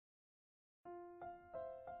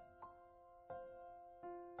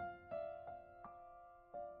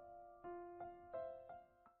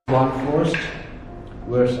One first,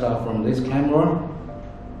 we'll start from this camera.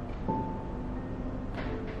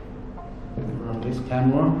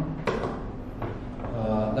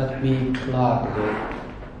 Let me plug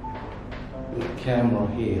the camera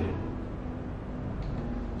here.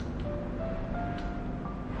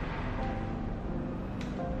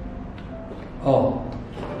 Oh,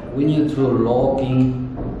 we need to log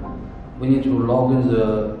in. We need to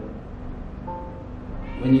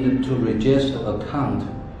register account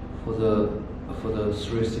for the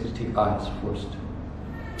 360 eyes first.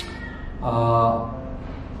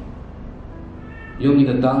 You need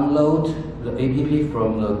to download the app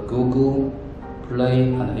from the Google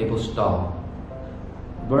Play and Apple Store.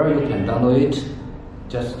 Where you can download it,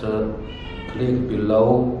 just click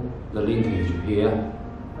below the linkage here.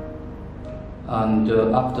 And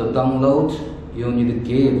after download, you need to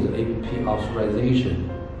give the app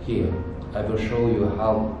authorization here. I will show you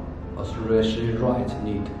how authorization rights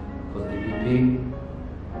need for the app.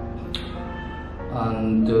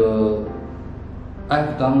 And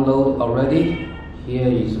I've downloaded already. Here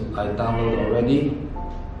is I download already.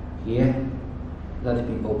 Here, let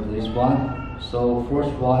me open this one. So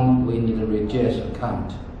first one, we need to register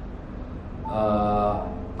account.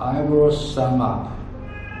 I will sum up.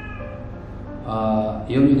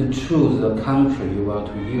 You need to choose the country you want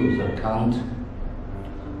to use the account.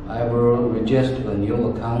 I will register a new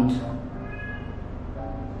account.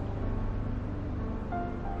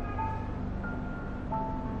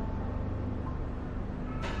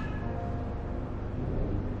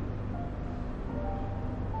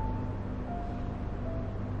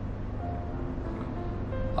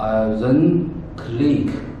 I then click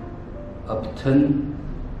obtain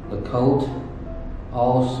the code.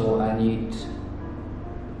 Also, I need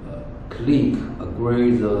click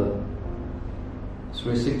agree the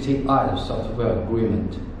 360 eyes software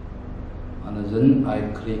agreement, and then I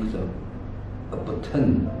click the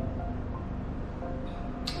button.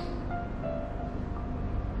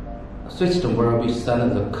 System will be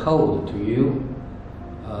send the code to you.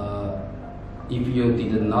 If you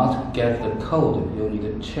did not get the code, you need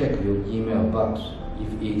to check your email box if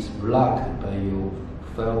it's blocked by your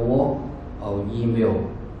firewall or email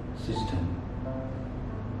system.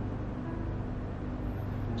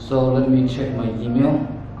 So let me check my email.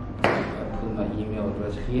 I put my email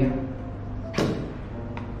address here.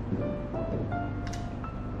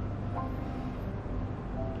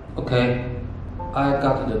 Okay, I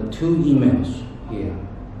got the two emails here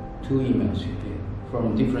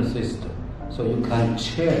from different systems. So you can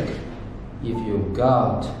check if you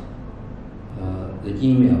got the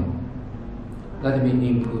email. Let me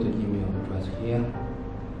input the email address here.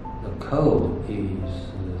 The code is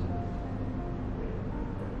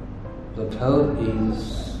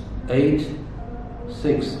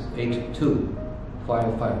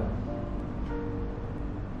 868255.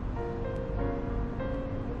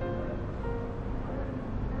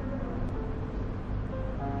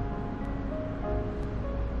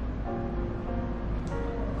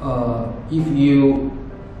 If you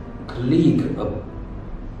click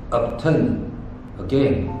obtain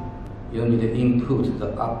again, you need to input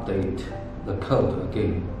the update the code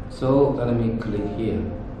again. So let me click here,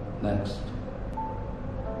 next.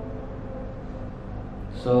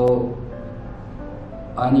 So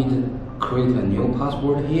I need to create a new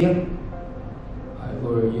password here. I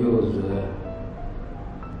will use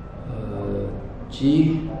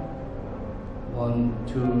G 1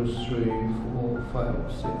 2 3 4 5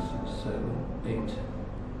 6 7 8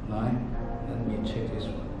 9. Let me check this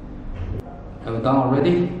one. Have you done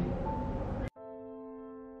already?